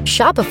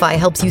Shopify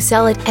helps you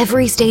sell at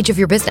every stage of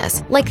your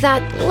business. Like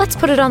that, let's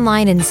put it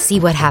online and see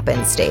what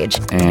happens stage.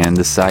 And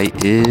the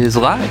site is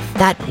live.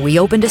 That we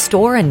opened a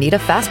store and need a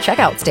fast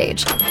checkout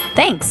stage.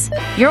 Thanks.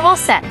 You're all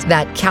set.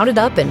 That count it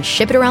up and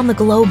ship it around the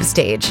globe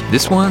stage.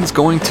 This one's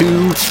going to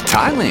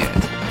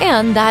Thailand.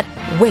 And that,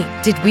 wait,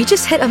 did we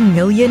just hit 1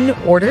 million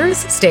orders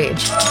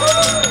stage?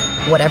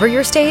 Whatever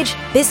your stage,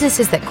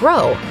 businesses that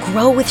grow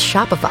with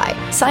Shopify.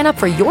 Sign up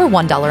for your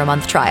 $1 a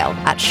month trial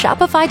at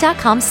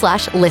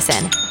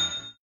shopify.com/listen.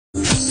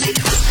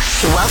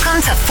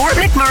 Welcome to Fort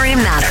McMurray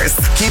Matters,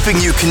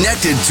 keeping you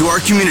connected to our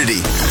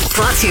community.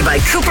 Brought to you by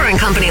Cooper &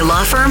 Company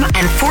Law Firm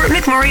and Fort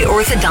McMurray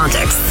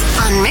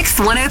Orthodontics on Mix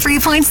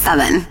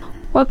 103.7.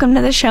 Welcome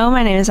to the show.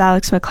 My name is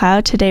Alex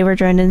McLeod. Today we're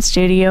joined in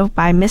studio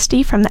by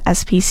Misty from the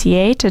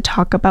SPCA to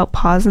talk about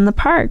Paws in the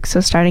Park. So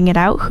starting it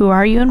out, who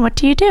are you and what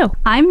do you do?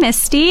 I'm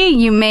Misty.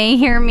 You may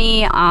hear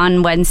me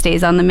on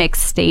Wednesdays on the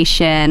Mix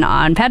station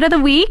on Pet of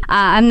the Week.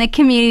 I'm the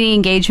Community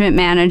Engagement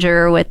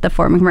Manager with the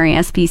Fort McMurray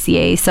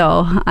SPCA.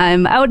 So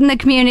I'm out in the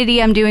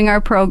community. I'm doing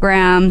our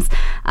programs.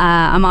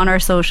 I'm on our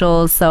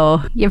socials.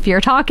 So if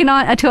you're talking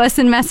to us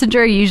in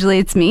Messenger, usually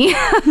it's me.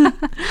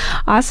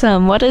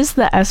 Awesome. What is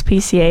the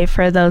SPCA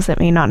for those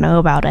that may not know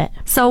about it?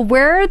 So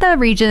we're the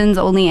region's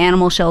only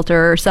animal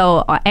shelter.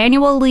 So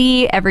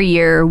annually, every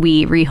year,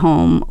 we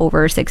rehome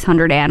over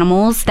 600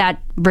 animals.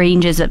 That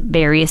ranges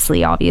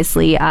variously,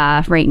 obviously.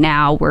 Right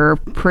now, we're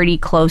pretty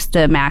close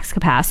to max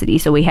capacity.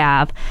 So we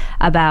have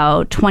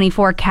about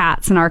 24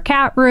 cats in our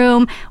cat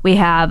room. We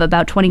have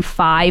about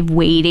 25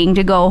 waiting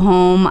to go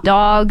home.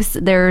 Dogs,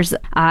 there's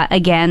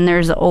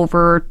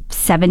over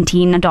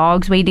 17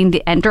 dogs waiting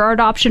to enter our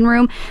adoption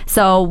room.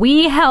 So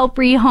we help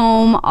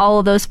rehome all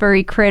of those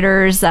furry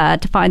critters to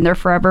find their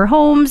forever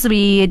homes.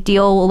 We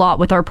deal a lot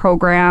with our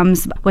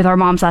programs, with our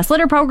Mom's Last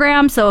Litter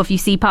program. So if you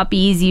see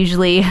puppies,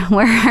 usually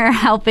we're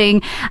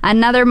helping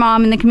another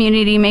mom in the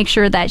community make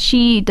sure that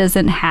she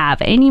doesn't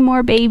have any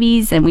more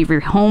babies, and we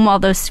rehome all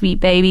those sweet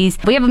babies.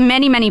 We have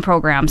many, many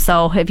programs.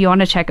 So if you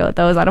want to check out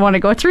those, I don't want to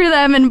go through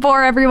them and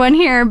bore everyone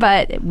here,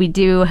 but we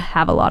do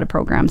have a lot of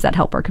programs that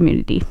help our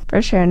community.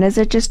 For sure. And is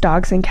it just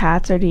dogs and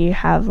cats, or do you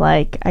have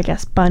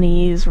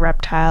bunnies,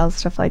 reptiles,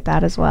 stuff like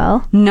that as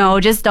well? No,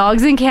 just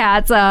dogs and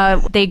cats.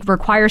 They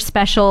require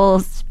special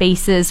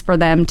spaces for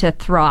them to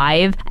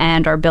thrive,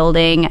 and our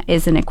building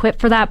isn't equipped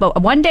for that.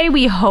 But one day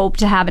we hope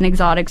to have an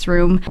exotics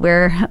room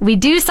where we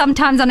do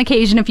sometimes on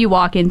occasion, if you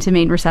walk into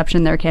main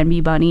reception, there can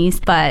be bunnies,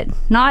 but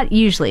not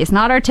usually. It's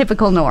not our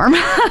typical norm.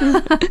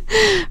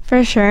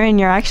 For sure. And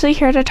you're actually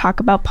here to talk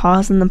about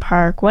Paws in the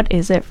Park. What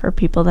is it for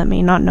people that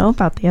may not know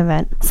about the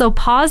event? So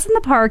Paws in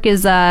the Park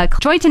is a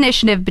joint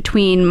initiative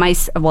between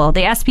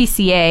the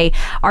SPCA,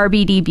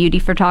 RBD Beauty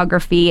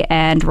Photography,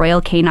 and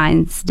Royal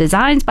Canines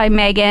Designs by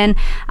Megan.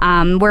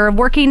 We're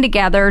working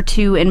together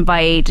to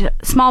invite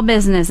small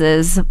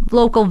businesses,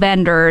 local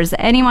vendors,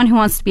 anyone who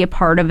wants to be a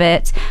part of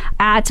it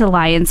at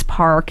Alliance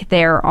Park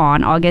there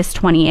on August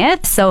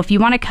 20th. So if you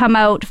want to come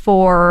out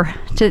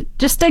to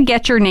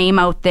get your name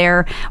out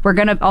there, we're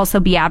going to also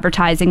be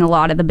advertising a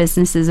lot of the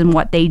businesses and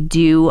what they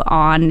do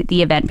on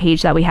the event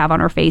page that we have on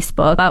our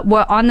Facebook. But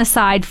on the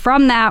side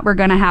from that, we're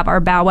going to have our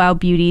Bow Wow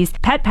Beauties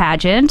pet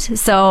pageant.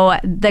 So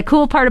the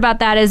cool part about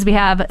that is we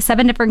have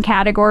 7 different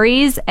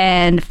categories,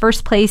 and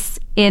first place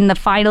in the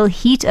final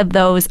heat of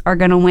those are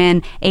going to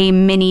win a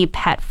mini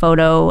pet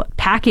photo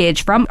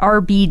package from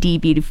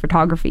RBD Beauty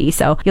Photography.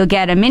 So you'll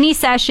get a mini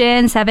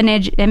session, 7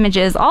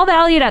 images, all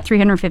valued at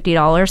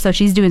 $350. So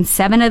she's doing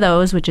 7 of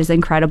those, which is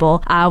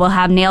incredible. We'll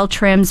have nail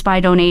trims by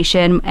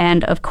donation.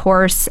 And of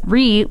course,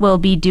 Ree will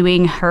be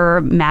doing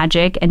her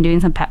magic and doing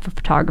some pet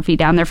photography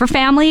down there for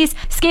families.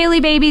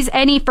 Scaly babies,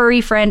 any furry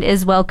friend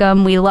is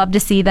welcome. We love to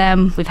see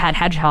them. We've had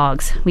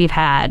hedgehogs. We've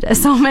had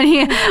so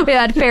many. We've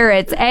had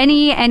ferrets.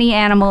 Any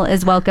animal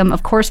is welcome.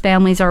 Of course,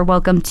 families are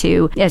welcome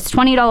too. It's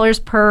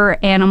 $20 per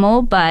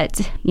animal,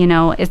 but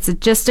it's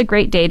just a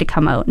great day to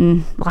come out.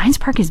 And Lions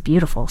Park is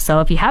beautiful. So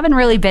if you haven't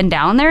really been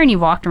down there and you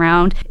walked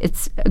around,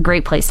 it's a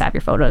great place to have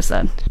your photos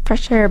done. For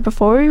sure.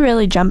 Before we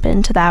really jump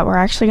into that, we're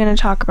actually going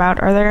to talk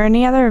about, are there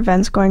any other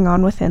events going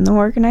on within the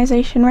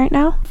organization right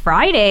now?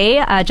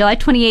 Friday, July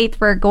 28th,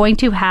 we're going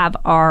to have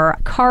our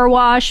car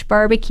wash,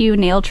 barbecue,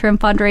 nail trim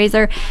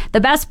fundraiser.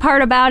 The best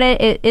part about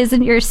it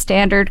isn't your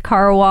standard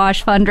car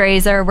wash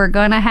fundraiser. We're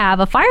going to have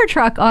a fire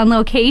truck on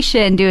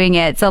location doing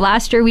it. So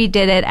last year we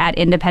did it at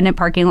Independent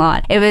Parking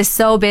Lot. It was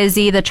so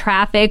busy. The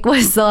traffic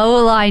was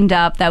so lined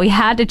up that we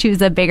had to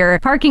choose a bigger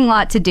parking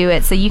lot to do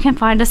it. So you can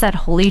find us at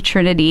Holy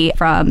Trinity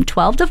from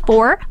 12 to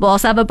 4. We'll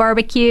also have a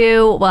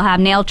barbecue. We'll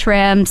have nail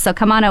trim. So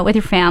come on out with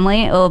your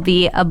family. It will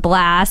be a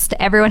blast.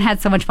 Everyone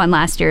had so much fun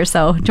last year.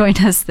 So join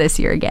us this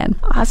year again.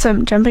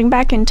 Awesome. Jumping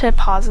back into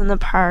Paws in the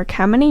Park,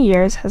 how many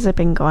years has it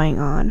been going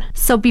on?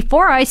 So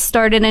before I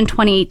started in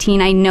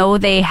 2018, I know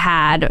they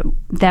had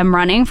them them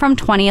running from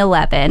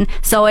 2011.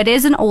 So it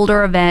is an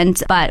older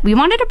event, but we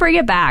wanted to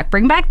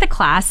bring back the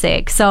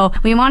classic. So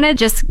we want to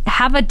just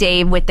have a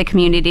day with the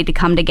community to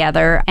come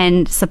together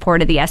and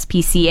support the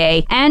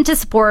SPCA and to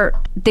support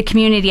the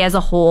community as a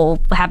whole,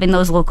 having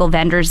those local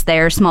vendors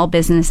there, small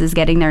businesses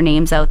getting their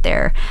names out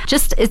there.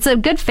 Just, it's a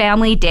good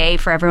family day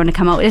for everyone to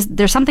come out.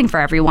 There's something for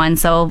everyone.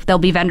 So there'll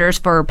be vendors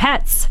for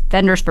pets,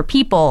 vendors for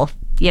people,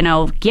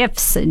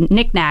 gifts,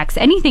 knickknacks,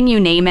 anything you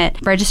name it.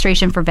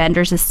 Registration for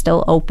vendors is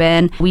still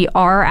open. We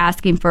are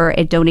asking for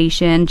a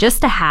donation just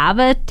to have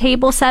a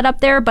table set up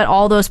there, but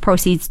all those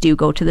proceeds do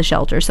go to the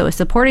shelter. So it's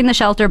supporting the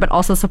shelter, but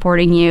also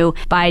supporting you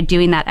by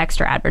doing that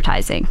extra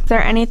advertising. Is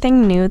there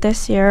anything new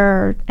this year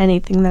or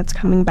anything that's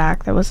coming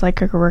back that was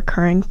like a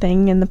recurring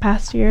thing in the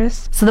past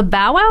years? So the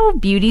Bow Wow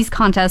Beauties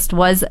contest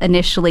was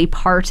initially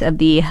part of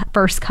the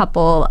first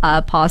couple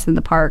Paws in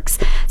the Parks.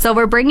 So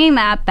we're bringing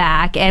that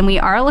back, and we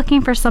are looking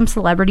for some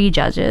celebrity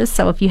judges.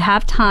 So if you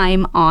have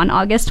time on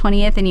August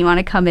 20th and you want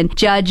to come and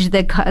judge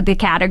the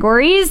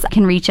categories, you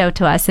can reach out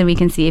to us and we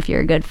can see if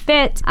you're a good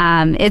fit.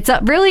 It's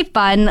really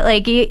fun.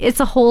 Like, it's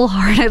a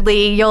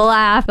wholeheartedly, you'll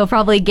laugh, you'll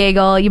probably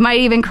giggle, you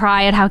might even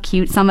cry at how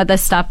cute some of the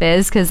stuff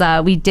is, because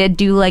we did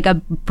do like a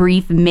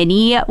brief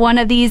mini one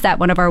of these at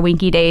one of our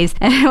Winky Days,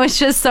 and it was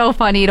just so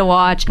funny to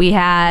watch. We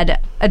had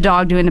a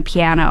dog doing a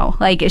piano.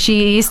 Like,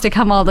 she used to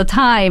come all the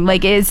time.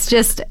 Like, it's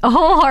just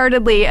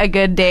wholeheartedly a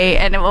good day,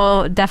 and it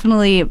will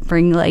definitely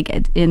bring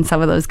in some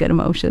of those good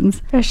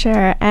emotions. For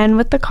sure. And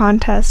with the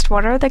contest,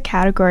 what are the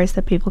categories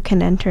that people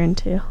can enter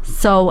into?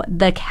 So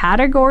the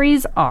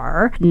categories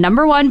are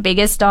number 1,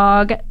 biggest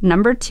dog,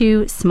 number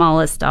 2,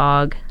 smallest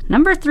dog,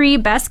 number 3,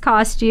 best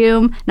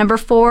costume, number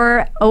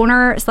 4,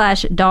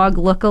 owner/dog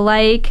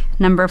lookalike,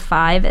 number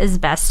 5 is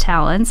best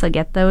talent, so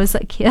get those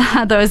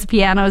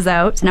pianos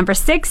out. Number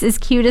 6 is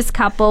cutest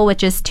couple,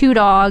 which is 2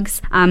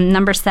 dogs.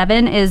 Number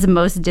 7 is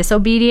most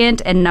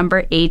disobedient, and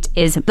number 8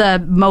 is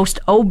the most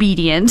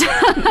obedient.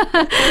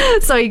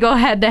 So you go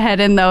head to head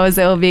in those.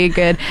 It will be a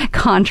good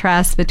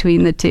contrast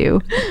between the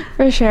two.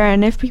 For sure.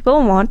 And if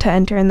people want to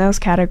enter in those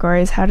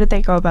categories, how do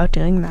they go about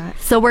doing that?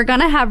 So we're going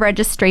to have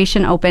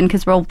registration open,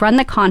 because we'll run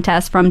the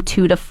contest from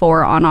 2 to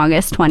 4 on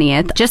August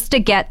 20th, just to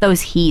get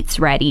those heats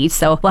ready.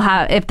 So we'll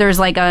have, if there's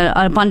like an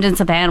abundance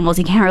of animals,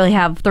 you can't really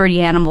have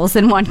 30 animals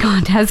in one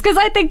contest, because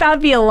I think that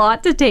would be a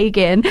lot to take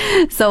in.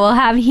 So we'll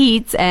have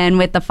heats, and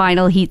with the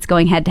final heats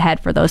going head to head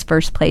for those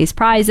first place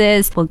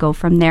prizes, we'll go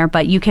from there.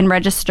 But you can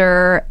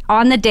register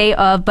on the day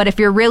of, but if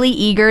you're really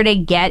eager to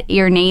get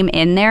your name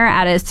in there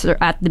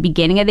at the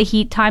beginning of the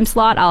heat time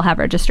slot, I'll have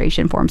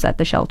registration forms at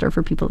the shelter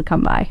for people to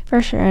come by.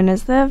 For sure. And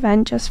is the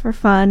event just for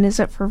fun? Is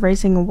it for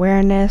raising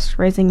awareness,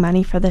 raising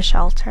money for the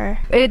shelter?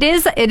 It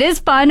is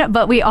fun,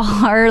 but we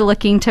all are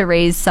looking to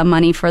raise some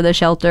money for the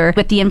shelter.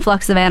 With the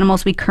influx of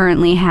animals we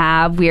currently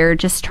have, we're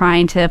just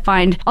trying to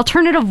find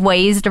alternative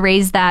ways to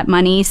raise that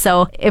money.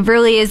 So it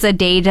really is a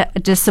day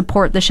to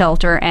support the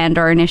shelter and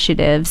our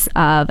initiatives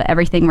of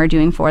everything we're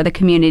doing for the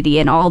community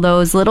and all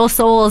those little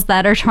souls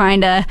that are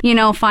trying to,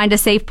 find a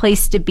safe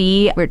place to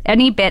be.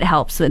 Any bit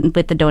helps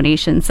with the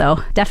donation. So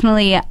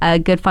definitely a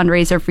good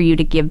fundraiser for you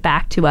to give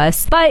back to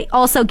us, but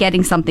also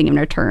getting something in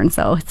return.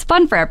 So it's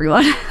fun for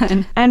everyone.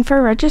 And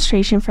for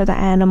registration for the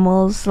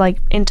animals, like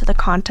into the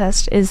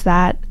contest, is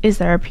there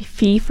a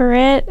fee for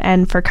it?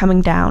 And for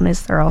coming down,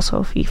 is there also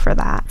a fee for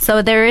that?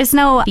 So there is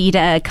no fee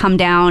to come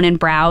down and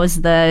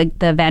browse the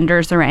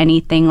vendors or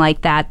anything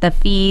like that. The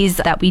fees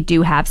that we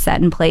do have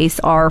set in place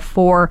are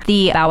for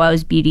the Bow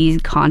Wow's Beauty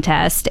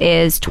contest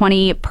is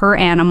 $20 per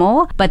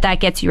animal, but that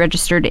gets you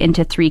registered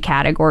into 3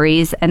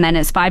 categories, and then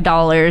it's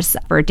 $5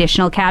 for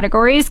additional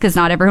categories, because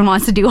not everyone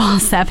wants to do all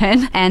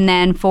 7. And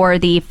then for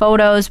the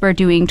photos, we're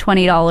doing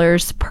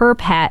 $20 per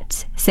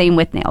pet, same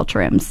with nail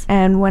trims.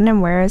 And when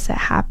and where is it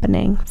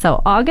happening?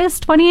 So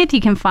August 20th,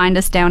 you can find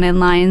us down in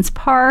Lions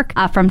Park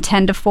from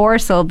 10 to 4,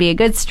 so it'll be a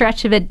good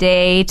stretch of a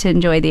day to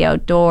enjoy the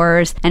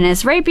outdoors. And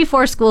it's right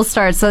before school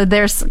starts, so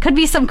could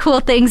be some cool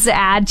things to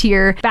add to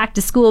your back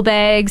to school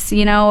bags,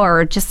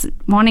 or just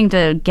wanting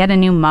to get a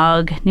new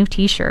mug, new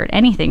t-shirt,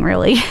 anything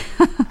really.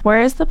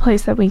 Where is the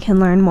place that we can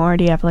learn more?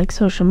 Do you have like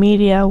social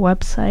media,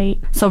 website?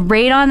 So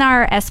right on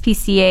our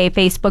SPCA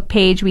Facebook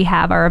page, we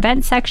have our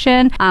event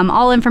section.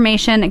 All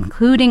information,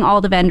 including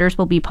all the vendors,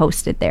 will be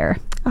posted there.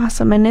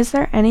 Awesome. And is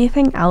there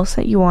anything else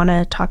that you want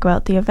to talk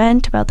about the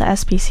event, about the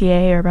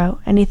SPCA, or about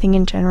anything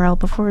in general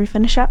before we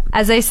finish up?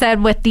 As I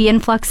said, with the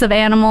influx of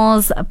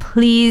animals,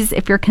 please,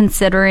 if you're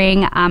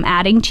considering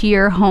adding to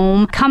your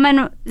home, come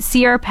and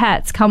see our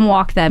pets, come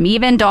walk them.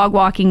 Even dog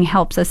walking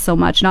helps us so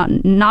much.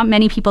 Not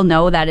many people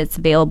know that it's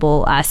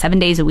available 7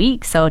 days a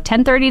week. So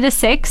 10:30 to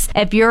 6.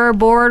 If you're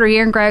bored or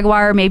you're in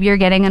Gregoire, maybe you're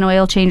getting an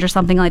oil change or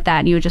something like that,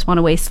 and you just want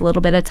to waste a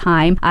little bit of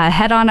time,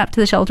 head on up to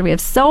the shelter. We have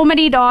so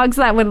many dogs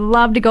that would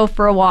love to go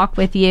for a a walk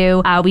with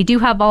you. We do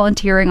have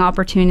volunteering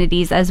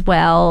opportunities as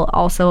well,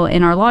 also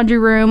in our laundry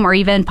room, or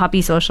even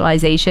puppy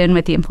socialization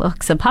with the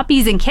influx of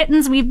puppies and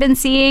kittens we've been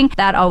seeing.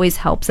 That always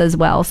helps as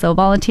well. So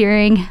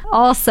volunteering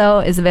also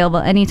is available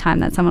anytime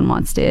that someone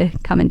wants to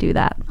come and do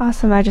that.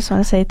 Awesome. I just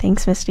want to say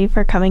thanks, Misty,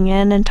 for coming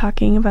in and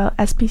talking about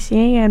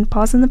SPCA and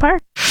Paws in the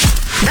Park.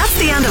 That's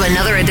the end of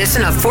another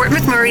edition of Fort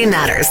McMurray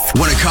Matters.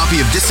 Want a copy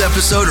of this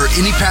episode or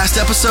any past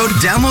episode?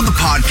 Download the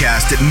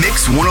podcast at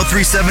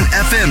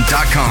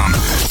mix1037fm.com.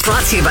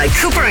 Brought to you by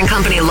Cooper &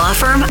 Company Law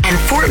Firm and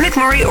Fort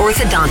McMurray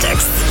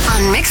Orthodontics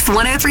on Mix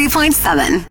 103.7.